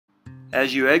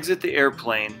As you exit the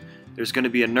airplane, there's going to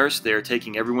be a nurse there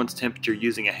taking everyone's temperature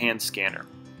using a hand scanner.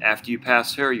 After you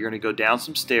pass her, you're going to go down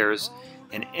some stairs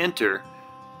and enter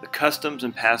the Customs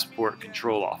and Passport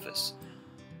Control Office.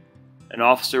 An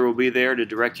officer will be there to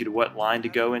direct you to what line to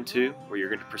go into, or you're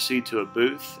going to proceed to a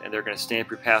booth and they're going to stamp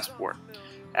your passport.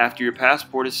 After your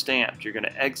passport is stamped, you're going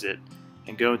to exit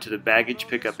and go into the baggage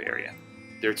pickup area.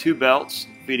 There are 2 belts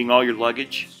feeding all your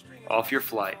luggage off your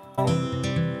flight.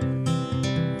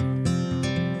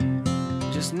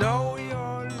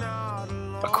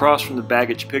 Across from the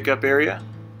baggage pickup area,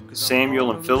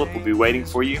 Samuel and Philip will be waiting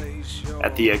for you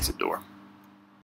at the exit door.